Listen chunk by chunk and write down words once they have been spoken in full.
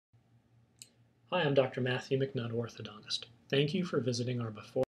Hi, I'm Dr. Matthew McNutt, orthodontist. Thank you for visiting our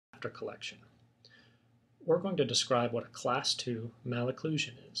before and after collection. We're going to describe what a Class II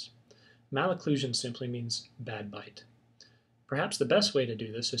malocclusion is. Malocclusion simply means bad bite. Perhaps the best way to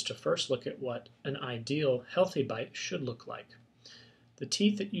do this is to first look at what an ideal healthy bite should look like. The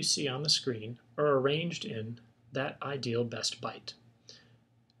teeth that you see on the screen are arranged in that ideal best bite.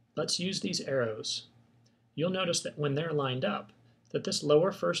 Let's use these arrows. You'll notice that when they're lined up, that this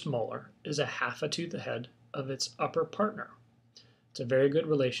lower first molar is a half a tooth ahead of its upper partner. It's a very good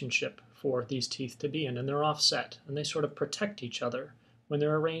relationship for these teeth to be in, and they're offset, and they sort of protect each other when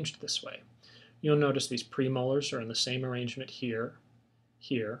they're arranged this way. You'll notice these premolars are in the same arrangement here,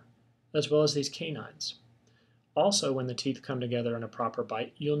 here, as well as these canines. Also, when the teeth come together in a proper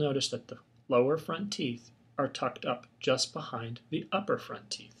bite, you'll notice that the lower front teeth are tucked up just behind the upper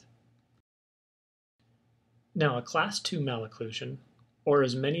front teeth. Now, a Class II malocclusion, or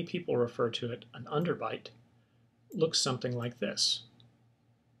as many people refer to it, an underbite, looks something like this.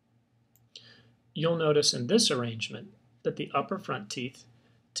 You'll notice in this arrangement that the upper front teeth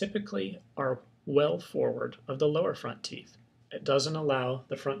typically are well forward of the lower front teeth. It doesn't allow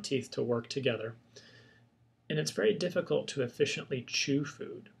the front teeth to work together, and it's very difficult to efficiently chew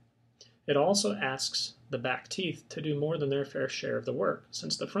food. It also asks the back teeth to do more than their fair share of the work,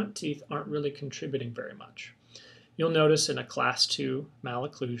 since the front teeth aren't really contributing very much. You'll notice in a Class II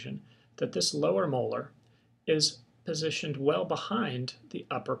malocclusion that this lower molar is positioned well behind the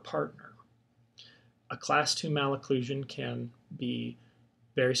upper partner. A Class II malocclusion can be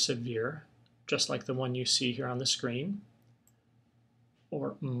very severe, just like the one you see here on the screen,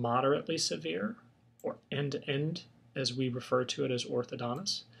 or moderately severe, or end-to-end, as we refer to it as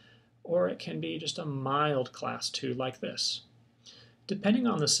orthodontists, or it can be just a mild Class II like this. Depending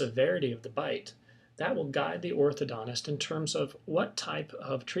on the severity of the bite, that will guide the orthodontist in terms of what type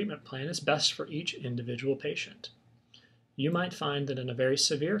of treatment plan is best for each individual patient. You might find that in a very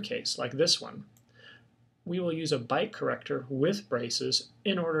severe case, like this one, we will use a bite corrector with braces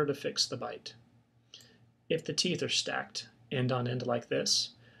in order to fix the bite. If the teeth are stacked end on end like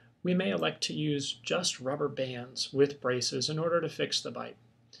this, we may elect to use just rubber bands with braces in order to fix the bite.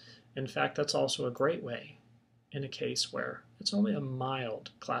 In fact, that's also a great way in a case where it's only a mild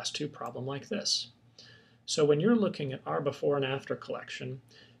Class II problem like this. So when you're looking at our before and after collection,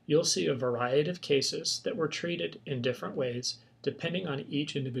 you'll see a variety of cases that were treated in different ways depending on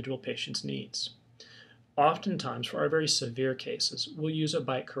each individual patient's needs. Oftentimes, for our very severe cases, we'll use a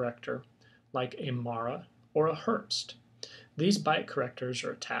bite corrector like a Mara or a Herbst. These bite correctors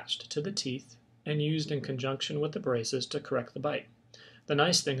are attached to the teeth and used in conjunction with the braces to correct the bite. The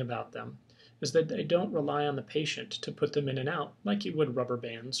nice thing about them is that they don't rely on the patient to put them in and out like you would rubber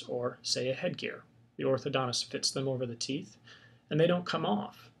bands or, say, a headgear. The orthodontist fits them over the teeth, and they don't come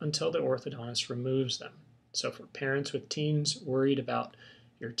off until the orthodontist removes them. So for parents with teens worried about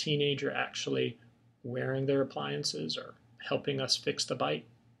your teenager actually wearing their appliances or helping us fix the bite,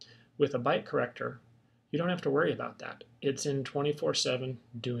 with a bite corrector, you don't have to worry about that. It's in 24/7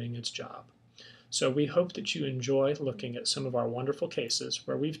 doing its job. So we hope that you enjoy looking at some of our wonderful cases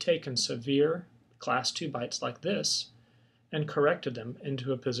where we've taken severe Class II bites like this and corrected them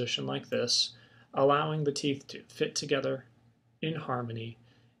into a position like this, allowing the teeth to fit together in harmony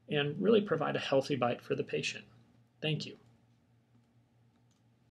and really provide a healthy bite for the patient. Thank you.